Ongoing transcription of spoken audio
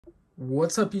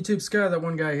What's up YouTube,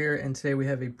 SKYAThatOneGuy here, and today we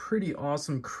have a pretty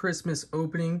awesome Christmas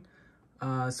opening.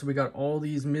 So we got all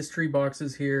these mystery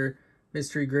boxes here,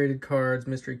 mystery graded cards,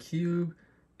 mystery cube,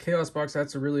 chaos box,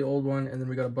 that's a really old one, and then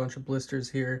we got a bunch of blisters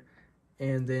here.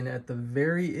 And then at the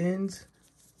very end,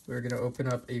 we're going to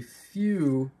open up a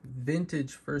few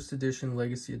vintage first edition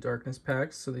Legacy of Darkness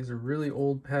packs. So these are really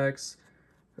old packs.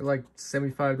 They're like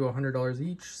 $75 to $100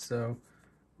 each, so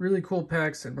really cool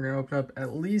packs, and we're going to open up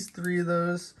at least 3 of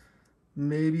those.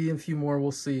 Maybe a few more,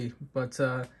 we'll see. But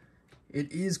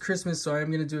it is Christmas, so I am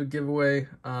going to do a giveaway.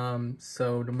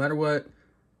 So no matter what,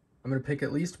 I'm going to pick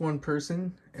at least one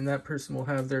person, and that person will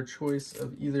have their choice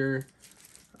of either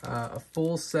a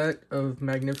full set of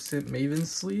Magnificent Maven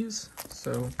sleeves.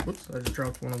 So, whoops, I just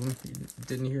dropped one of them. You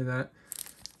didn't hear that.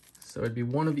 So it'd be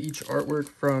one of each artwork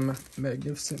from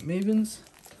Magnificent Mavens.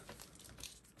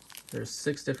 There's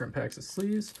 6 different packs of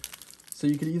sleeves. So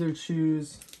you could either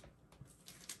choose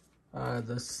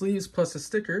the sleeves plus a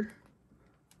sticker,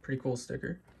 pretty cool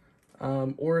sticker,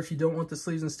 or if you don't want the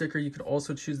sleeves and sticker, you could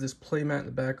also choose this playmat in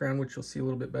the background, which you'll see a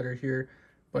little bit better here,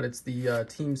 but it's the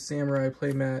Team Samurai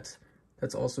playmat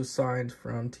that's also signed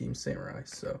from Team Samurai.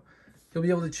 So you'll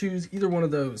be able to choose either one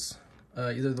of those,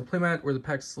 either the playmat or the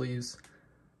pack sleeves.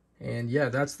 And yeah,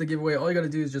 that's the giveaway. All you got to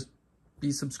do is just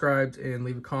be subscribed and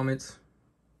leave a comment.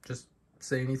 Just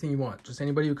say anything you want. Just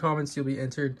anybody who comments, you'll be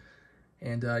entered.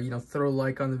 And, you know, throw a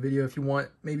like on the video if you want.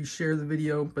 Maybe share the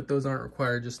video, but those aren't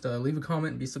required. Just leave a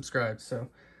comment and be subscribed. So,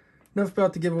 enough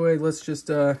about the giveaway. Let's just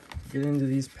get into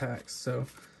these packs. So,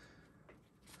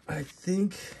 I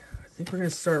think we're going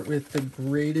to start with the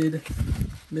graded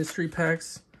mystery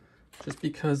packs. Just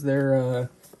because they're,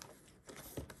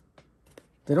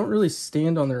 they don't really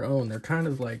stand on their own. They're kind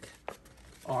of, like,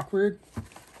 awkward.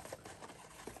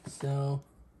 So,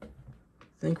 I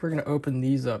think we're going to open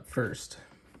these up first.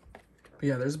 But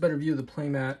yeah, there's a better view of the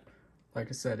playmat. Like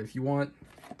I said, if you want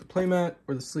the playmat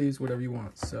or the sleeves, whatever you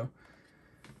want. So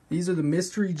these are the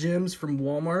mystery gems from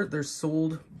Walmart. They're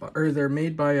sold by, or they're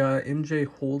made by MJ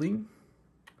Holding.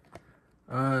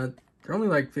 They're only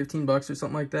like 15 bucks or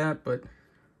something like that, but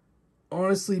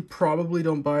honestly, probably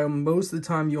don't buy them. Most of the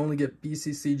time, you only get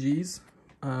BCCGs,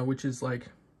 which is like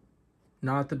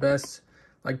not the best.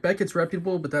 Like Beckett's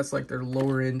reputable, but that's like their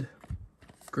lower end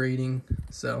grading.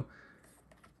 So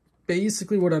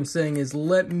basically what I'm saying is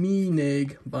let me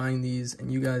nag buying these and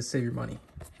you guys save your money.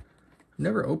 I've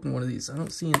never opened one of these. I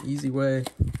don't see an easy way.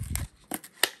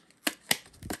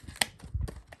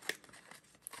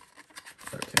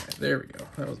 Okay, there we go.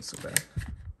 That wasn't so bad.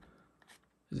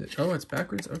 Is it? Oh, it's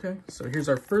backwards? Okay, so here's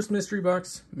our first mystery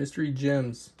box. Mystery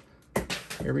gems.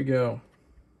 Here we go.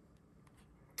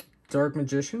 Dark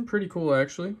Magician. Pretty cool,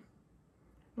 actually.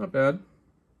 Not bad.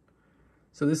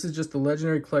 So this is just the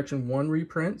Legendary Collection 1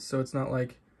 reprint, so it's not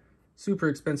like super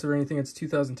expensive or anything. It's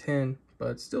 2010,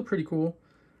 but still pretty cool.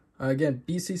 Again,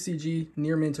 BCCG,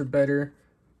 near mint or better.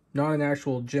 Not an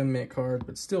actual gem mint card,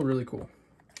 but still really cool.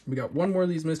 We got one more of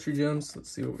these mystery gems. Let's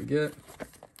see what we get.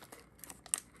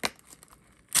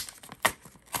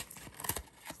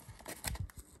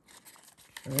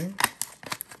 Okay,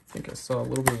 I think I saw a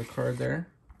little bit of the card there.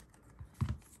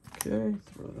 Okay,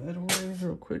 throw that away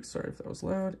real quick. Sorry if that was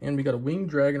loud. And we got a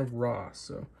Winged Dragon of Ra.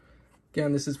 So,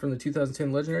 again, this is from the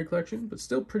 2010 Legendary Collection, but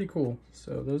still pretty cool.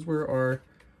 So, those were our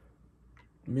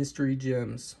mystery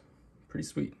gems. Pretty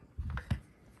sweet.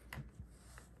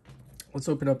 Let's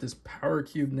open up this Power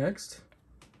Cube next.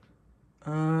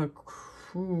 I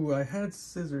had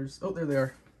scissors. Oh, there they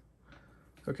are.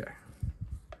 Okay.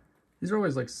 These are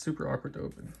always, like, super awkward to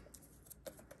open.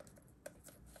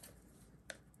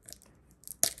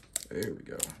 There we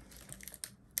go.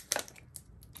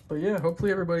 But yeah, hopefully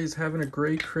everybody's having a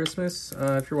great Christmas.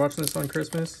 If you're watching this on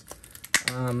Christmas,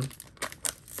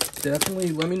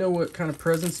 definitely let me know what kind of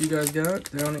presents you guys got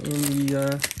down in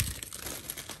the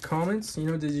comments.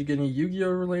 You know, did you get any Yu-Gi-Oh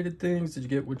related things? Did you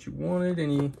get what you wanted?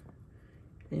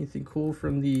 Anything cool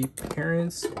from the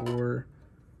parents or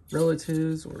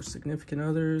relatives or significant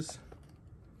others?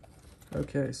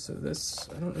 Okay, so this,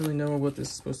 I don't really know what this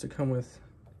is supposed to come with.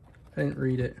 I didn't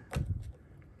read it.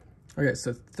 Okay,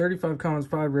 so 35 commons,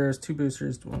 5 rares, 2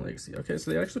 boosters, 1 legacy. Okay, so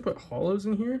they actually put hollows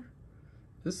in here.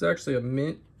 This is actually a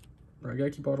mint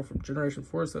Rageki bottle from Generation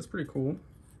 4, so that's pretty cool.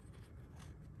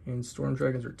 And Storm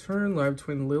Dragon's Return, Live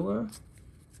Twin Lila.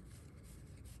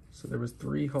 So there was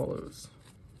 3 hollows.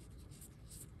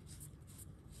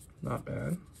 Not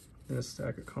bad. And a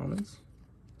stack of commons.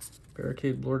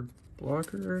 Barricade Lord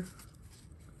Blocker.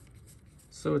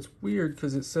 So it's weird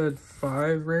because it said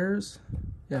 5 rares.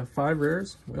 Yeah, 5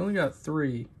 rares. We only got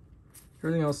 3.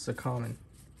 Everything else is a common.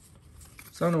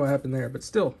 So I don't know what happened there, but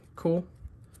still, cool.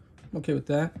 I'm okay with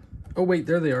that. Oh, wait,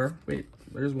 there they are. Wait,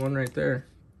 there's one right there.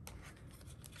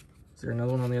 Is there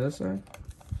another one on the other side?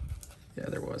 Yeah,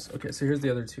 there was. Okay, so here's the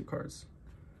other 2 cards.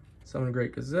 Summon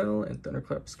Great Gazelle and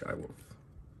Thunderclap Skywolf.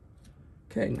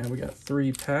 Okay, now we got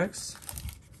 3 packs.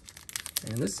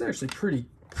 And this is actually pretty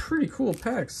cool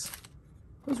packs.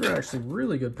 Those were actually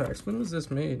really good packs. When was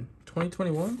this made?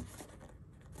 2021?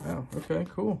 Wow, okay,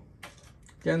 cool.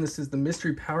 Again, this is the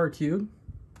Mystery Power Cube.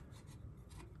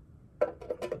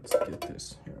 Let's get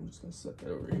this. Here, I'm just gonna set that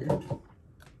over here.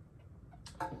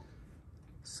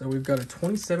 So we've got a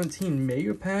 2017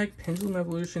 Mega Pack, Pendulum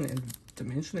Evolution, and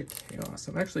Dimension of Chaos.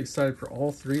 I'm actually excited for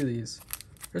all 3 of these.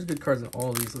 There's good cards in all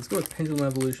of these. Let's go with Pendulum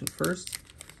Evolution first.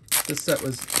 This set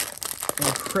was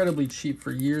incredibly cheap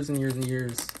for years and years and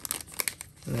years.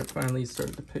 And then it finally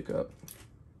started to pick up.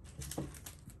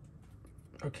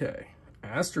 Okay,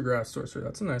 Astrograph Sorcerer,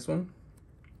 that's a nice one.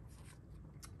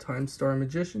 Time Star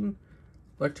Magician,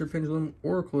 Lecter Pendulum,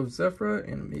 Oracle of Zephyra,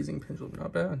 and Amazing Pendulum.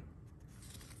 Not bad.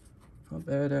 Not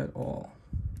bad at all.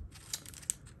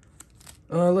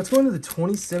 Let's go into the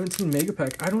 2017 Mega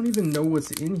Pack. I don't even know what's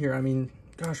in here. I mean,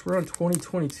 gosh, we're on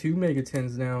 2022 Mega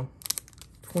 10s now.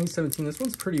 2017, this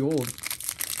one's pretty old.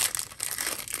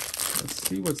 Let's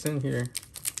see what's in here.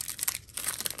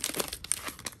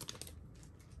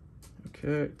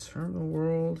 Okay, Terminal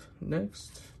World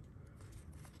next.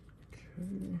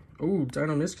 Okay. Oh,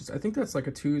 Dino Mistress. I think that's like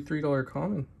a $2, $3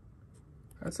 common.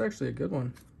 That's actually a good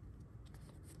one.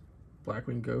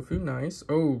 Blackwing Gofu, nice.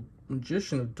 Oh,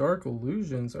 Magician of Dark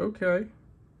Illusions. Okay.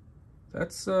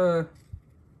 That's,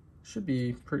 should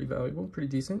be pretty valuable, pretty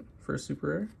decent for a super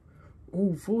rare.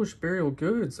 Oh, Foolish Burial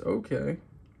Goods. Okay.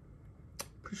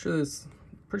 Pretty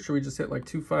sure we just hit like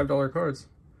 2 $5 cards.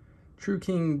 True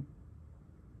King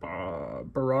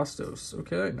Barastos.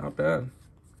 Okay, not bad.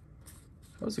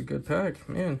 That was a good pack.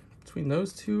 Man, between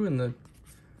those 2 and the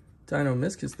Dino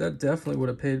Miscus, that definitely would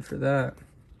have paid for that.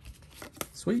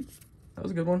 Sweet. That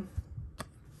was a good one.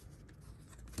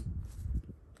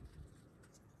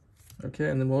 Okay,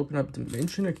 and then we'll open up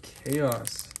Dimension of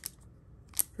Chaos.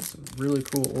 There's some really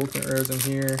cool ultimate rares in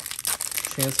here.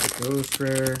 Chance of Ghost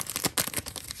Rare.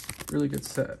 Really good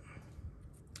set.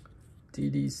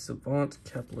 DD Savant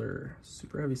Kepler.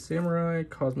 Super Heavy Samurai.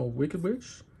 Cosmo Wicked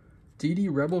Witch. DD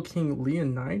Rebel King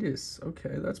Leonidas.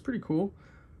 Okay, that's pretty cool.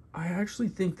 I actually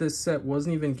think this set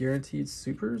wasn't even guaranteed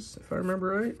supers, if I remember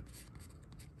right.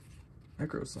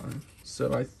 Necro Slime.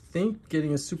 So I think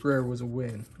getting a super rare was a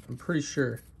win. I'm pretty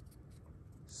sure.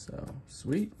 So,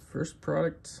 sweet. First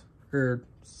product, or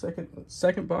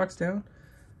second box down.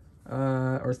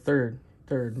 Or third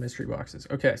mystery boxes.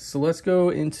 Okay, so let's go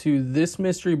into this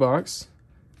mystery box.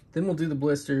 Then we'll do the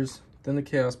blisters, then the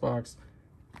chaos box,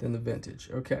 then the vintage.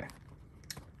 Okay.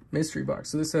 Mystery box.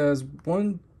 So this has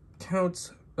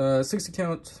 60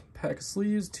 count pack of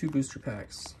sleeves, 2 booster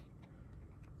packs.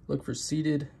 Look for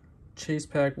seeded chase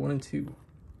pack 1 and 2.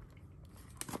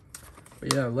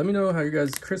 But yeah, let me know how your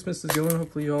guys' Christmas is going.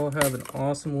 Hopefully you all have an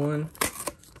awesome one.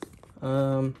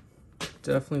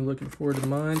 Definitely looking forward to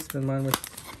mine. Spend mine with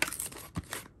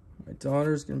my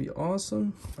daughter's gonna be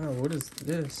awesome. Wow, what is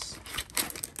this?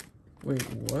 Wait,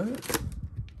 what?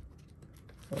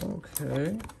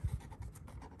 Okay.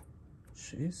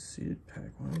 Chase seeded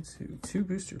pack 1 and 2. 2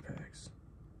 booster packs.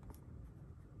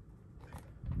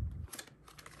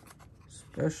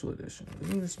 Special edition.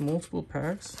 Isn't this multiple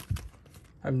packs?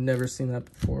 I've never seen that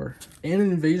before. And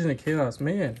an Invasion of Chaos,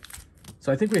 man.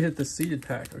 So I think we hit the seeded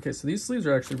pack. Okay, so these sleeves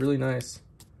are actually really nice.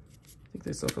 I think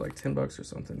they sell for like 10 bucks or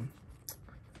something.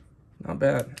 Not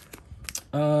bad.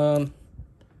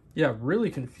 Yeah, really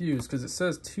confused because it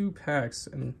says 2 packs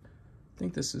and I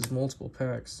think this is multiple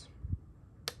packs.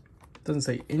 It doesn't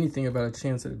say anything about a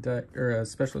chance at a deck or a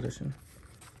special edition.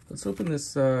 Let's open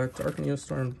this Dark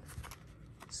Neostorm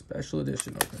special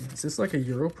edition open. Is this like a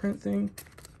Europrint thing?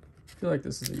 I feel like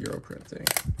this is a Europrint thing.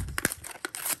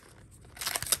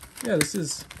 Yeah, this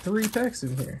is 3 packs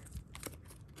in here.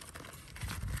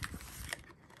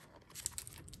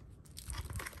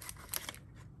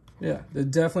 Yeah, they're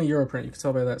definitely Europrint. You can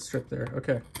tell by that strip there.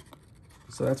 Okay.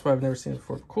 So that's why I've never seen it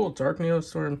before. Cool, Dark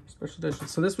Neostorm special edition.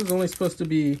 So this was only supposed to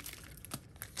be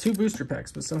 2 booster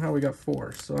packs, but somehow we got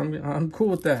 4. So I'm cool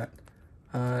with that.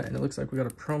 And it looks like we got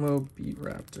a promo Beat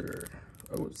Raptor.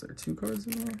 Oh, is there 2 cards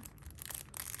in there?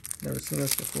 Never seen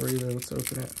this before either. Let's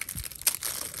open it.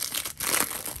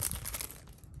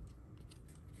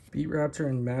 Beat Raptor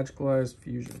and Magical Eyes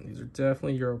Fusion. These are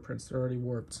definitely Europrints. They're already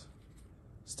warped.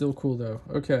 Still cool though.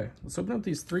 Okay, let's open up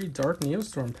these 3 Dark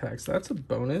Neostorm packs. That's a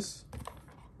bonus.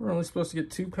 We're only supposed to get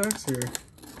 2 packs here.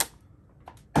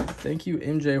 Thank you,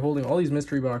 MJ Holding. All these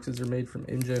mystery boxes are made from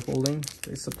MJ Holding.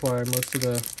 They supply most of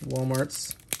the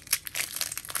Walmarts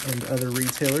and other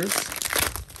retailers.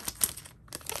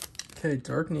 Okay,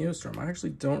 Dark Neostorm. I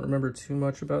actually don't remember too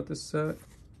much about this set.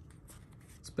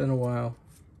 It's been a while.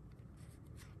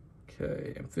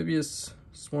 Okay, Amphibious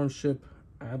Swarm Ship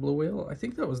Abla Whale. I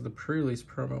think that was the pre-release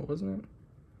promo, wasn't it?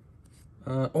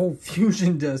 Oh,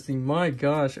 Fusion Destiny. My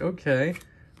gosh. Okay.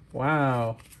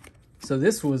 Wow. So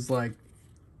this was like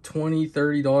 $20,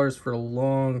 $30 for a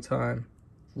long time.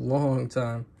 Long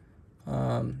time.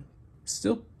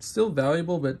 Still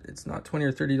valuable, but it's not $20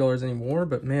 or $30 anymore.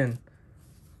 But man,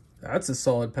 that's a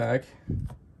solid pack.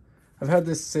 I've had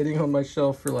this sitting on my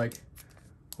shelf for like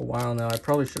a while now. I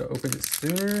probably should have opened it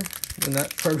sooner when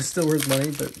that card was still worth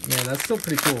money, but man, that's still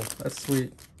pretty cool. That's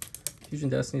sweet. Fusion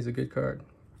Destiny is a good card.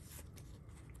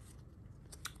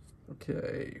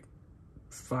 Okay,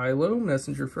 Philo,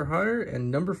 Messenger for Hire, and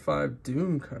number 5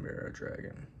 Doom Chimera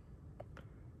Dragon.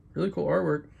 Really cool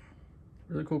artwork.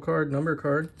 Really cool card, number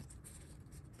card.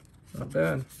 Not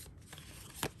bad.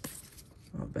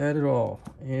 Not bad at all.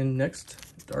 And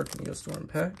next, Dark Neostorm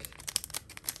pack.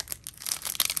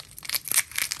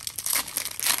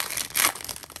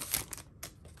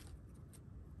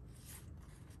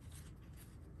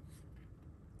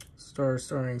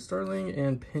 Starring Starling,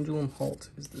 and Pendulum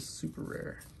Halt is the super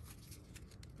rare.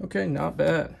 Okay, not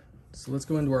bad. So let's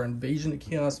go into our Invasion of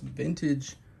Chaos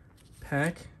vintage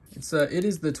pack. It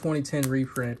is the 2010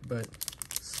 reprint, but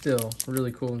still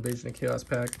really cool Invasion of Chaos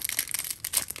pack.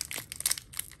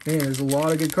 Man, there's a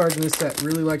lot of good cards in this set.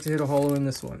 Really like to hit a holo in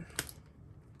this one.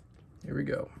 Here we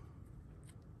go.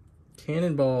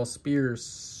 Cannonball,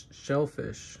 Spears,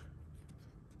 Shellfish,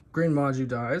 Grand Maju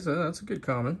dies. That's a good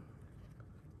common.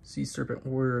 Sea Serpent,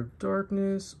 Warrior of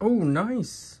Darkness. Oh,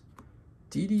 nice.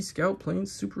 DD Scout Plane,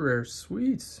 super rare.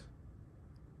 Sweet.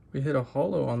 We hit a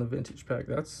holo on the vintage pack.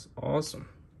 That's awesome.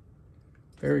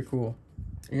 Very cool.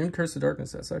 And Curse of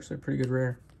Darkness. That's actually a pretty good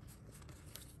rare.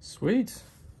 Sweet.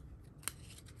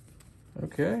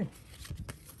 Okay.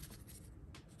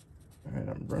 Alright,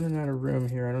 I'm running out of room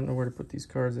here. I don't know where to put these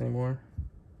cards anymore.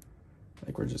 I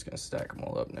think we're just going to stack them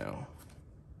all up now.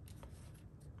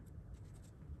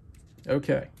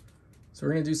 Okay. So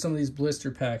we're going to do some of these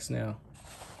blister packs now.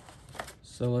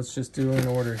 So let's just do an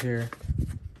order here.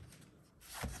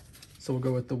 So we'll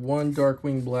go with the 1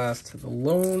 Darkwing Blast, the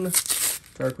lone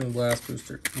Darkwing Blast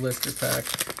blister pack.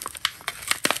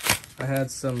 I had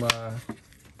some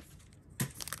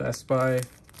Best Buy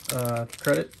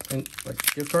credit and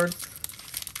like gift cards,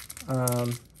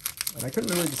 and I couldn't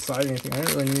really decide anything. I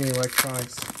didn't really need any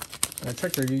electronics. And I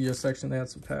checked their Yu-Gi-Oh section; they had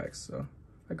some packs, so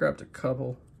I grabbed a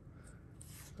couple.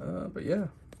 But yeah,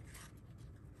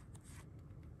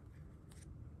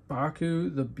 Baku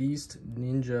the Beast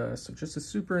Ninja. So just a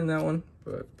super in that one,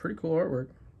 but pretty cool artwork,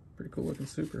 pretty cool looking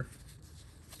super.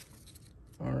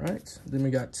 All right, then we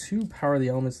got 2 Power of the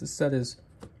Elements. This set is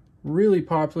really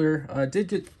popular. Did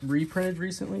get reprinted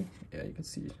recently. Yeah, you can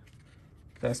see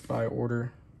Best Buy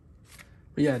order.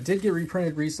 But yeah, it did get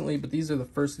reprinted recently, but these are the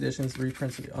first editions, the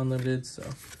reprints of the Unlimited, so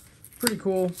pretty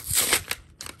cool.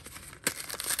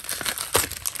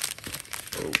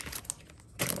 Oh,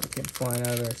 I came flying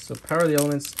out of there. So Power of the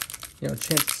Elements, you know,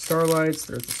 Chance of Starlights,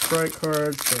 there's the Sprite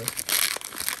cards, so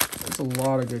there's a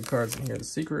lot of good cards in here. The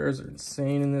secret rares are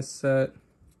insane in this set.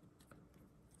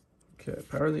 Okay,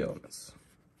 Power of the Elements.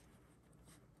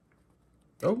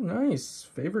 Oh, nice.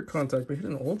 Favorite Contact. We hit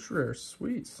an ultra rare.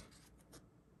 Sweet.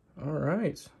 All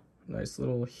right. Nice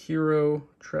little hero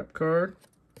trap card.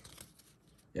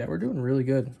 Yeah, we're doing really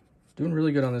good. Doing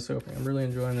really good on this opening. I'm really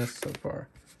enjoying this so far.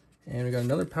 And we got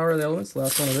another Power of the Elements.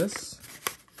 Last one of this.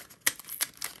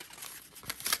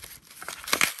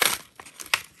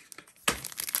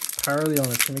 Power of the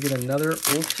Elements. Can we get another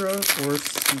ultra or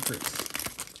secret?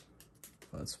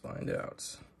 Let's find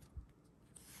out.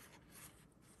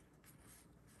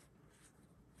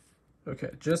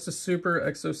 Okay, just a super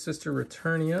Exo Sister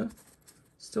Returnia.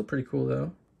 Still pretty cool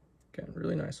though. Again,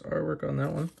 really nice artwork on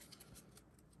that one.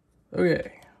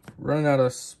 Okay, running out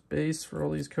of space for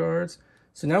all these cards.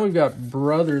 So now we've got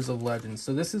Brothers of Legend.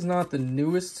 So this is not the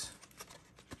newest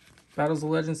Battles of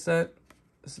Legend set.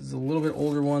 This is a little bit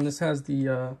older one. This has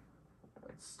the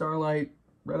Starlight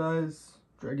Red Eyes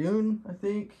Dragoon, I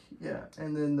think. Yeah,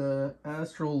 and then the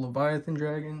Astral Leviathan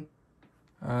Dragon.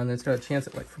 And it's got a chance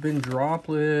at like Forbidden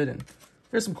Droplet, and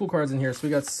there's some cool cards in here. So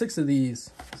we got 6 of these.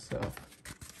 So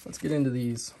let's get into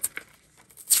these.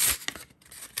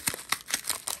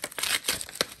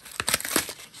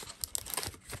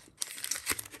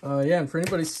 Yeah, and for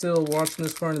anybody still watching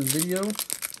this far into the video,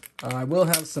 I will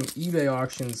have some eBay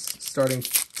auctions starting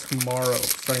tomorrow,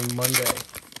 starting Monday.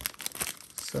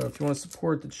 So if you want to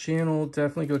support the channel,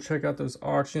 definitely go check out those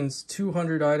auctions.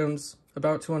 200 items,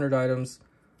 about 200 items.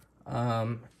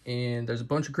 And there's a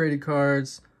bunch of graded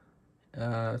cards,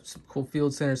 some cool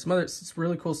field centers, some other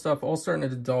really cool stuff, all starting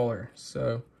at $1.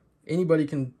 So anybody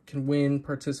can win,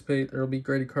 participate. There'll be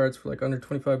graded cards for like under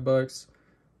 25 bucks,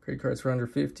 graded cards for under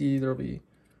 50. There'll be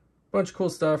a bunch of cool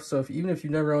stuff. So even if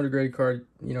you've never owned a graded card,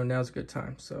 you know, now's a good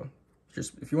time. So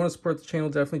just if you want to support the channel,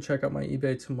 definitely check out my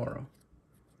eBay tomorrow.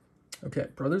 Okay,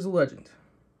 Brothers of Legend.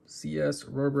 CS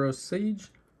Rorbro Sage.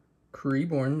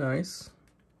 Reborn, nice.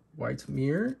 White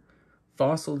Mirror.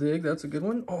 Fossil Dig, that's a good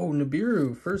one. Oh,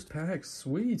 Nibiru, first pack,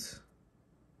 sweet.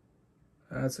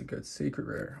 That's a good secret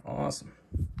rare, awesome.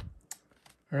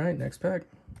 All right, next pack.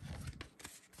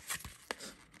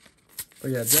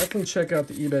 But yeah, definitely check out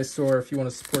the eBay store if you want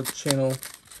to support the channel.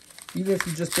 Even if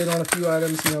you just bid on a few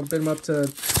items, you know, bid them up to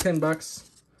 10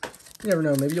 bucks. You never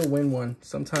know, maybe you'll win one.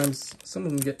 Sometimes some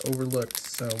of them get overlooked,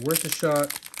 so worth a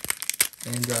shot.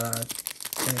 And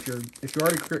if you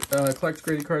already collect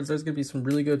graded cards, there's gonna be some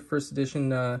really good first edition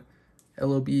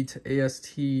LOB to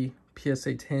AST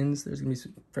PSA 10s. There's gonna be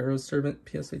some Pharaoh's Servant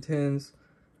PSA 10s.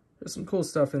 There's some cool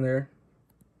stuff in there.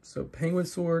 So Penguin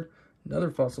Sword,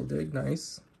 another Fossil Dig,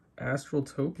 nice.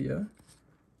 Astraltopia,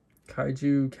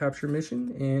 Kaiju Capture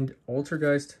Mission, and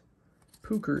Altergeist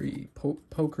Pokery,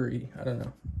 I don't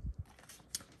know.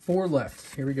 4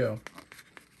 left, here we go.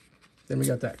 Then we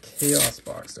got that Chaos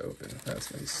box to open. That's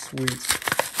gonna be sweet.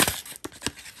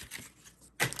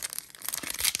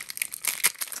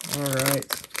 All right.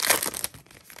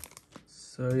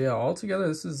 So yeah, altogether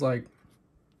this is like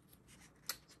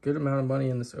a good amount of money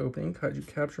in this opening. Kaiju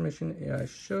Capture Mission, AI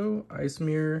Show, Ice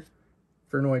Mirror,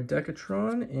 Vernoid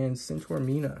Decatron, and Centaur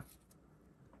Mina.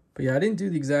 But yeah, I didn't do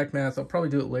the exact math. I'll probably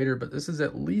do it later, but this is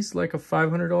at least like a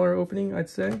 $500 opening, I'd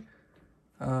say.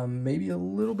 Maybe a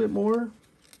little bit more.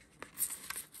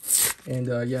 And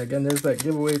yeah, again, there's that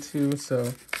giveaway too.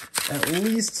 So at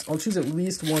least, I'll choose at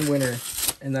least one winner,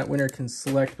 and that winner can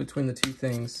select between the two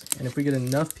things. And if we get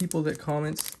enough people that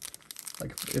comment,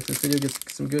 like if this video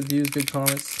gets some good views, good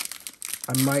comments,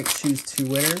 I might choose 2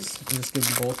 winners and just give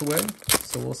them both away.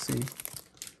 So we'll see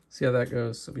how that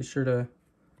goes. So be sure to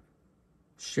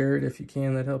share it if you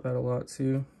can. That'd help out a lot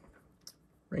too.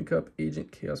 Rank up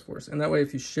Agent Chaos Force, and that way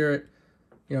if you share it,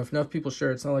 you know, if enough people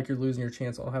share it, it's not like you're losing your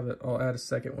chance. I'll add a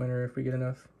second winner if we get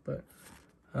enough. But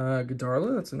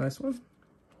Godarla, that's a nice one.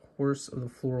 Horse of the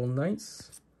Floral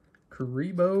Knights,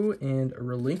 Karibo, and a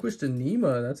Relinquished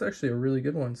Anima. That's actually a really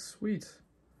good one. Sweet.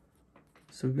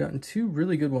 So we've gotten 2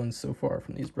 really good ones so far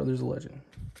from these Brothers of Legend.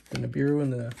 The Nibiru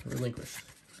and the Relinquished.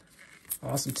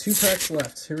 Awesome. 2 packs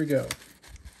left. Here we go.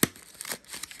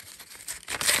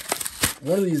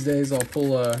 One of these days I'll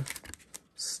pull a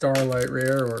Starlight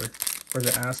Rare or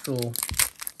the Astral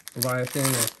Leviathan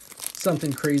or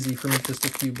something crazy from just a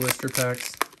few blister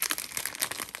packs.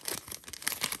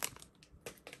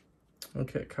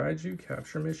 Okay, Kaiju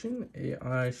Capture Mission,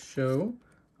 AI Show,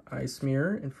 Ice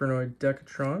Mirror, Infernoid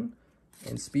Decatron,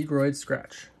 and Speedroid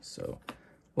Scratch. So,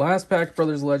 last pack,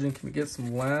 Brothers Legend. Can we get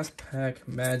some last pack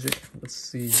magic? Let's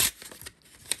see.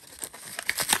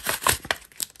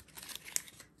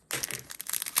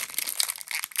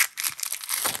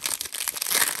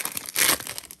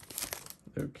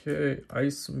 Okay,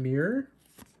 Ice Mirror,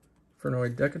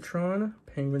 Infernoid Decatron,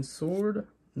 Penguin Sword,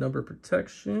 Number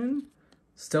Protection,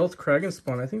 Stealth Kraken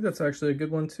Spawn. I think that's actually a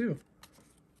good one too.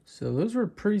 So those were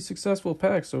pretty successful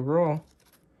packs overall.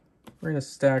 We're going to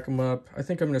stack them up. I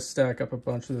think I'm going to stack up a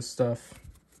bunch of this stuff.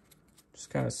 Just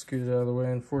kind of scoot it out of the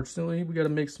way, unfortunately. We got to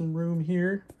make some room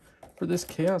here for this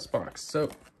Chaos box. So,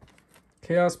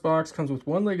 Chaos box comes with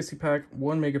 1 Legacy pack,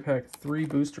 1 Mega pack, 3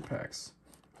 booster packs.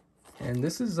 And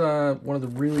this is one of the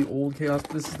really old Chaos.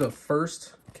 This is the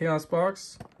first Chaos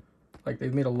box. Like,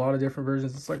 they've made a lot of different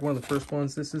versions. It's like one of the first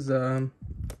ones. This is,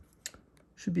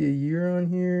 should be a year on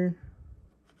here.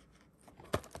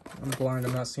 I'm blind,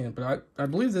 I'm not seeing it. But I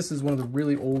believe this is one of the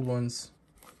really old ones.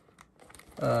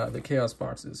 The Chaos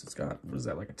boxes. It's got, what is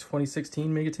that, like a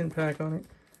 2016 Mega Tin pack on it.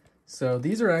 So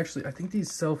these are actually, I think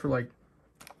these sell for like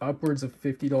upwards of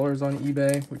 $50 on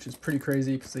eBay, which is pretty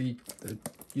crazy because they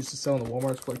used to sell in the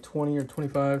Walmarts for like 20 or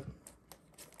 25.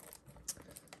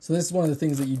 So this is one of the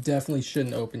things that you definitely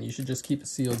shouldn't open. You should just keep it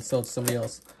sealed and sell it to somebody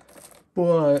else.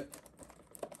 But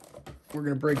we're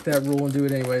going to break that rule and do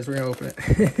it anyways. We're going to open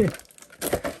it.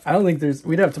 I don't think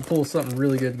we'd have to pull something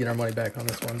really good to get our money back on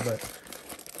this one, but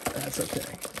that's okay.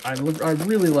 I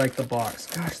really like the box.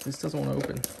 Gosh, this doesn't want to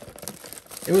open.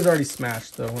 It was already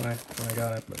smashed though when I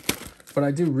got it, but I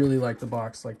do really like the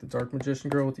box. Like the Dark Magician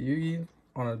Girl with the Yugi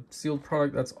on a sealed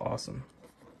product. That's awesome.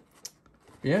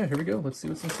 Yeah, here we go. Let's see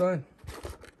what's inside.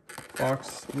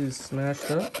 Box is smashed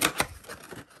up.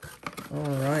 All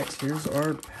right, here's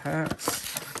our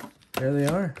packs. there they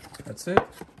are. That's it.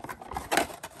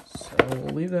 So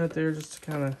we'll leave that there just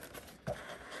to kind of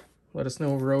let us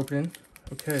know what we're opening.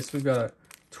 Okay, so we've got a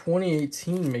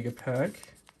 2018 Mega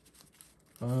Pack.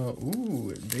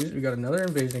 Ooh, we got another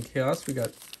Invasion of Chaos. We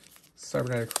got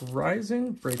Cybernetic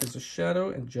Horizon, Breakers of Shadow,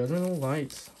 and Judgment of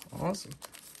Light. Awesome.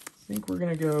 I think we're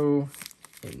going to go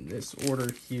in this order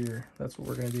here. That's what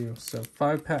we're going to do. So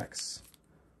 5 packs.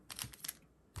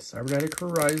 Cybernetic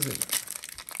Horizon.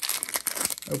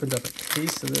 Opened up a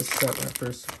case of this set when it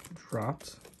first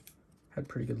dropped. Had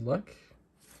pretty good luck.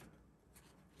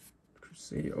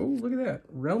 Crusade. Oh, look at that.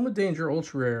 Realm of Danger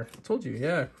Ultra Rare. I told you,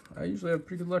 yeah. I usually have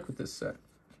pretty good luck with this set.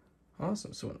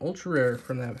 Awesome. So an Ultra Rare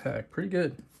from that pack. Pretty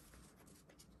good.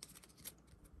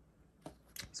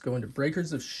 Let's go into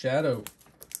Breakers of Shadow.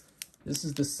 This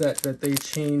is the set that they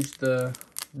changed the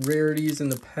rarities in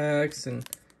the packs and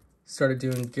started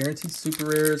doing guaranteed super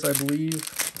rares, I believe.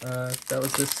 That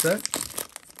was this set.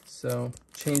 So,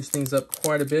 changed things up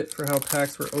quite a bit for how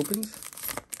packs were opened.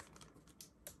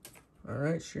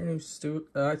 Alright, Sheer Stu.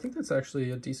 I think that's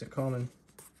actually a decent common.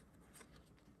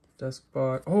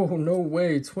 Deskbot. Oh, no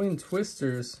way. Twin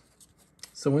Twisters.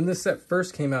 So, when this set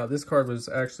first came out, this card was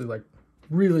actually, like,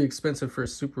 really expensive for a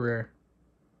super rare.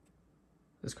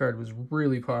 This card was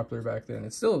really popular back then.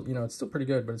 It's still, you know, it's still pretty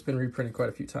good, but it's been reprinted quite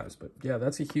a few times. But, yeah,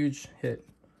 that's a huge hit.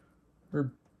 We're,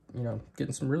 you know,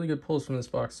 getting some really good pulls from this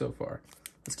box so far.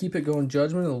 Let's keep it going.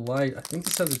 Judgment of the Light. I think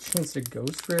this has a chance to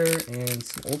Ghost Rare and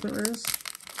some Ultimate Rares.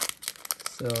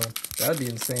 So that'd be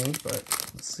insane, but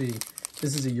let's see.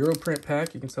 This is a Euro print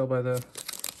pack. You can tell by the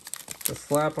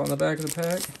flap on the back of the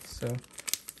pack. So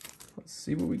let's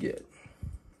see what we get.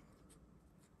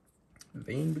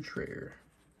 Vain Betrayer.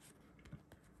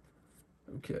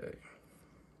 Okay.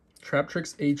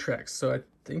 Traptrix Atrax. So I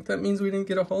think that means we didn't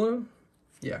get a holo?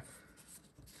 Yeah.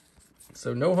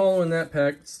 So no holo in that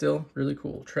pack, still really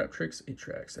cool. Traptrix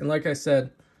Atrax. And like I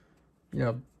said, you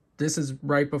know, this is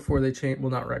right before they change,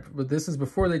 well not right, but this is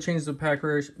before they changed the pack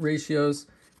ratios,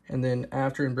 and then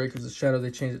after in Breakers of Shadow they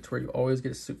changed it to where you always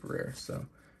get a super rare. So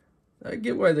I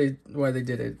get why they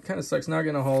did it. Kind of sucks not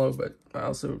getting a holo, but I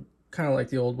also kind of like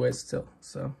the old ways still.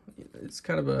 So it's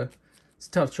kind of it's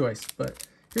a tough choice. But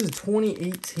here's a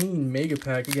 2018 Mega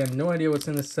Pack. Again, no idea what's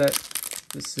in this set.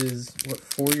 This is what,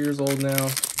 4 years old now.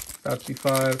 About to be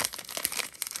 5.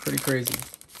 Pretty crazy.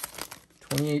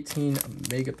 2018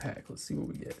 Mega Pack. Let's see what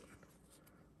we get.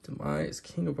 Demise,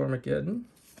 King of Armageddon.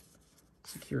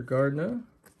 Secure Gardna.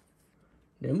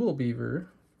 Nimble Beaver.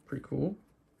 Pretty cool.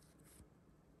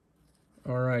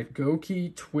 Alright,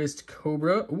 Goki Twist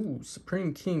Cobra. Ooh,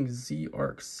 Supreme King Z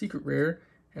Arc. Secret Rare.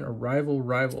 And Arrival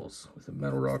Rivals with a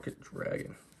Metal Rocket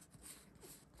Dragon.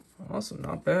 Awesome.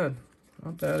 Not bad.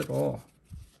 Not bad at all.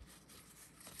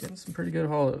 Getting some pretty good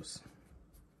holos.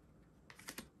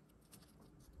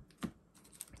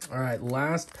 Alright,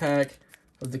 last pack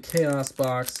of the Chaos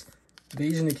box.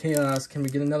 Invasion of Chaos. Can we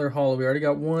get another holo? We already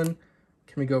got one.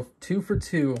 Can we go 2 for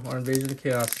 2 on Invasion of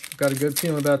Chaos? Got a good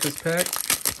feeling about this pack.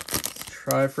 Let's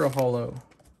try for a holo.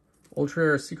 Ultra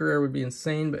Rare or Secret Rare would be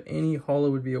insane, but any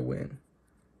holo would be a win.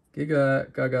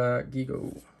 Giga, Gaga,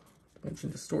 Gigo.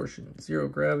 Dimension Distortion. Zero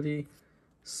Gravity.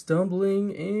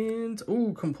 Stumbling, and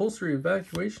ooh, Compulsory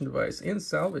Evacuation Device and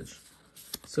Salvage.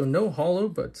 So no holo,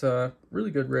 but really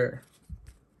good rare.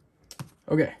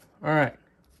 Okay, all right.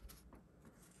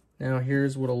 Now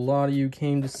here's what a lot of you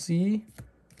came to see.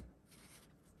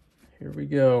 Here we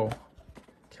go.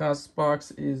 Chaos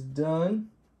box is done.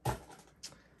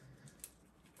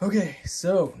 Okay,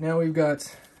 so now we've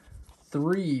got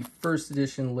 3 first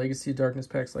edition Legacy of Darkness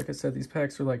packs. Like I said, these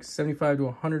packs are like $75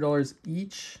 to $100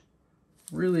 each.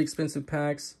 Really expensive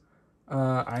packs.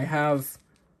 I have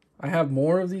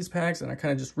more of these packs, and I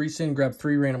kind of just reached in and grabbed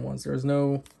 3 random ones. There was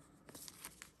no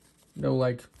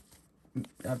like,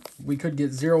 we could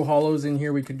get 0 holos in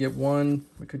here. We could get 1.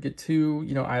 We could get 2.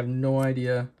 You know, I have no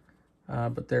idea.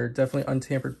 But they're definitely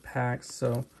untampered packs.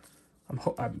 So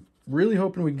I'm really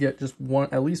hoping we get just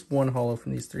at least one holo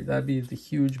from these 3. That'd be the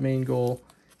huge main goal.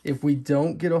 If we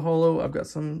don't get a holo, I've got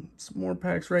some more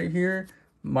packs right here.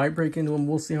 Might break into them.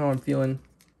 We'll see how I'm feeling.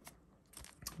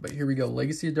 But here we go.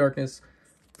 Legacy of Darkness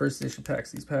first edition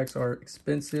packs. These packs are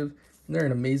expensive, and they're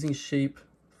in amazing shape.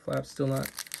 Flap's still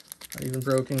not even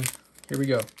broken. Here we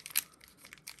go.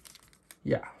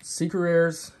 Yeah, secret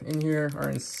rares in here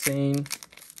are insane.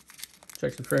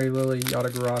 Jackson Fairy Lily,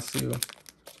 Yatagarasu.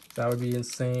 That would be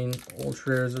insane.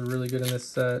 Ultra rares are really good in this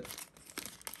set.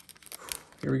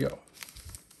 Here we go.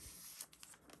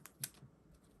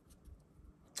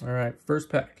 Alright, first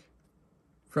pack.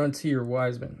 Frontier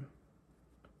Wiseman.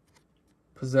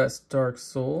 Possessed Dark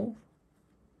Soul.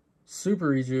 Super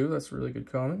Yugioh, that's a really good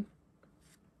common.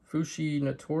 Fushi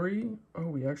Notori. Oh,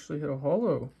 we actually hit a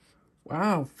holo.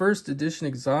 Wow, first edition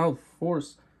Exiled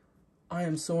Force. I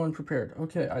am so unprepared.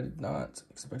 Okay, I did not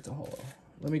expect a holo.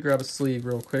 Let me grab a sleeve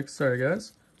real quick. Sorry,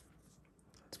 guys.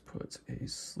 Let's put a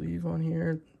sleeve on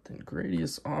here. Then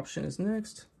Gradius option is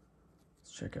next.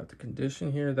 Let's check out the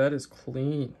condition here. That is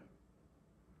clean.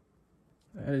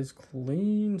 That is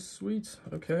clean. Sweet.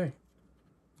 Okay.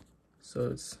 So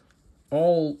it's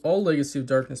all Legacy of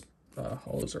Darkness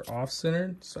holos are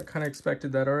off-centered. So I kind of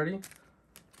expected that already.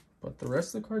 But the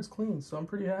rest of the card's clean, so I'm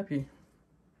pretty happy.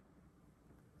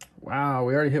 Wow,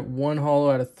 we already hit one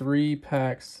holo out of 3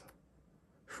 packs.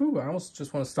 Whew, I almost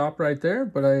just want to stop right there,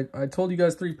 but I told you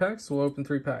guys 3 packs, so we'll open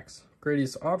 3 packs.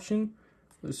 Gradius Option,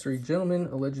 Illusory Gentleman,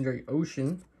 a Legendary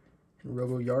Ocean, and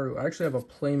Robo Yaru. I actually have a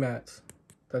playmat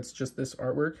that's just this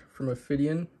artwork from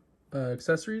Ophidian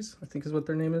Accessories, I think is what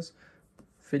their name is.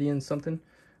 Ophidian something.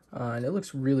 And it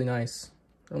looks really nice.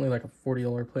 Only like a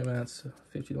 $40 playmat,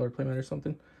 $50 playmat or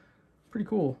something. Pretty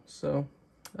cool. So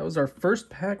that was our first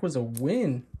pack, was a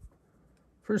win.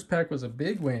 First pack was a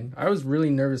big win. I was really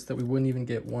nervous that we wouldn't even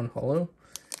get one holo,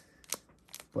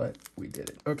 but we did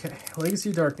it. Okay, Legacy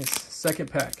of Darkness, second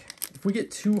pack. If we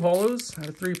get 2 holos out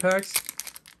of 3 packs,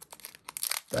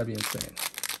 that'd be insane.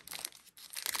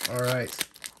 All right.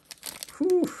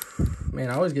 Whew. Man,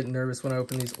 I always get nervous when I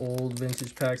open these old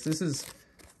vintage packs. This is,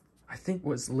 I think,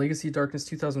 was Legacy of Darkness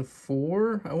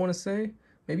 2004, I want to say.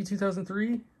 Maybe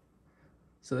 2003.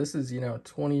 So this is,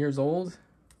 20 years old.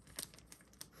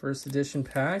 First edition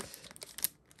pack.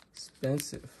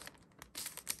 Expensive.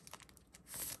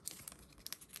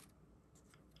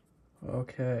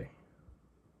 Okay.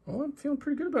 Well, I'm feeling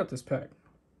pretty good about this pack.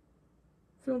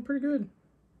 Feeling pretty good.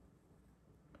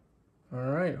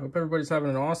 All right. Hope everybody's having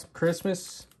an awesome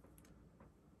Christmas.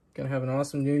 Gonna have an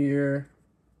awesome New Year.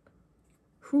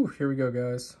 Whew, here we go,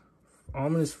 guys.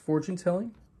 Ominous Fortune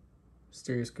Telling.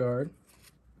 Mysterious Guard.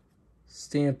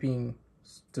 Stamping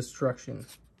Destruction.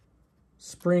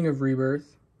 Spring of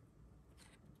Rebirth.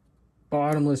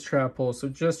 Bottomless Trap Hole. So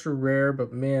just a rare,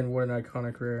 but man, what an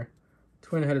iconic rare.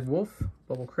 Twin-Headed Wolf.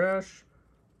 Bubble Crash.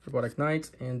 Robotic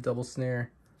Knight. And Double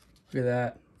Snare. Look at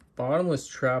that. Bottomless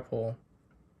Trap Hole.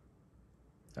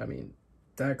 I mean,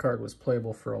 that card was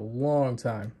playable for a long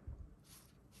time.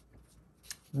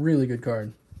 Really good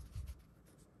card.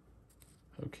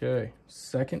 Okay,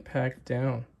 second pack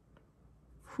down.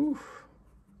 Whew.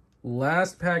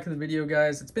 Last pack of the video,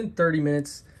 guys. It's been 30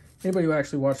 minutes. Anybody who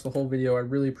actually watched the whole video, I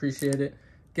really appreciate it.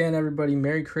 Again, everybody,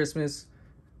 Merry Christmas.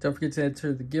 Don't forget to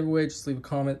enter the giveaway. Just leave a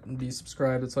comment and be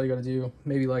subscribed. That's all you got to do.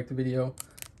 Maybe like the video.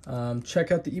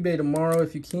 Check out the eBay tomorrow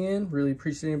if you can. Really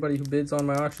appreciate anybody who bids on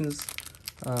my auctions.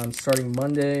 Starting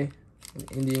Monday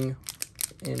and ending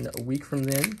in a week from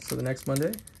then. So the next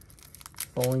Monday,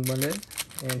 following Monday.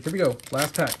 And here we go.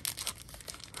 Last pack.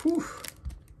 Whew.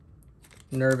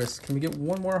 Nervous. Can we get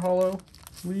one more holo?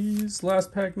 Please.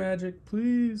 Last pack magic.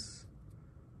 Please.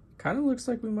 Kind of looks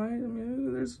like we might. I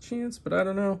mean, there's a chance, but I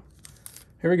don't know.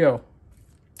 Here we go.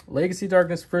 Legacy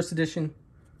Darkness, first edition.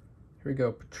 Here we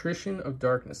go. Patrician of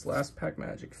Darkness. Last pack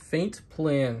magic. Faint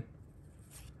Plan.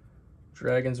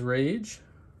 Dragon's Rage.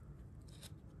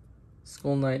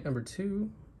 Skull Knight number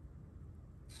 2.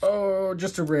 Oh,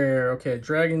 just a rare. Okay,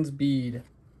 Dragon's Bead.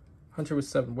 Hunter with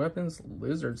 7 weapons.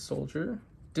 Lizard Soldier.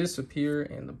 Disappear.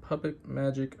 And the Puppet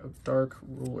Magic of Dark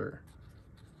Ruler.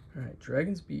 Alright,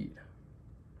 Dragon's Bead.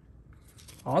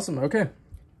 Awesome, okay.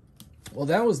 Well,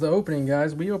 that was the opening,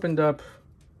 guys. We opened up...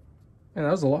 Man,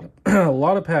 that was a lot of, a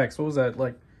lot of packs. What was that,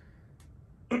 like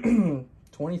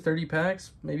 20, 30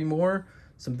 packs? Maybe more.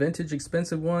 Some vintage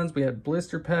expensive ones. We had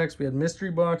blister packs. We had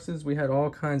mystery boxes. We had all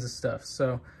kinds of stuff.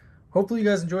 So hopefully you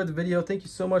guys enjoyed the video. Thank you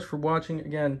so much for watching.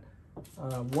 Again,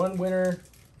 one winner,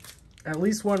 at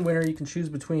least one winner. You can choose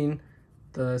between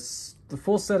the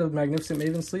full set of Magnificent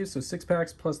Maven sleeves, so 6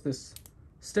 packs plus this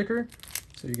sticker.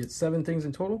 So you get 7 things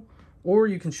in total. Or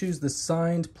you can choose the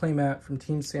signed playmat from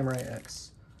Team Samurai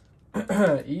X.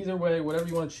 Either way, whatever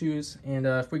you want to choose. And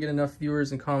if we get enough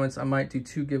viewers and comments, I might do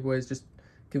 2 giveaways. Just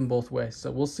give them both away.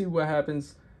 So we'll see what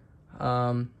happens.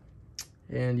 And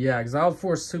yeah, Exiled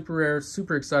Force, super rare.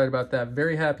 Super excited about that.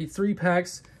 Very happy. 3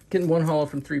 packs. Getting 1 holo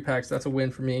from 3 packs. That's a win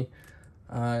for me.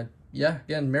 Yeah,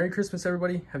 again, Merry Christmas,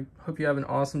 everybody. Hope you have an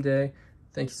awesome day.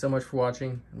 Thank you so much for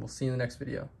watching, and we'll see you in the next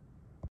video.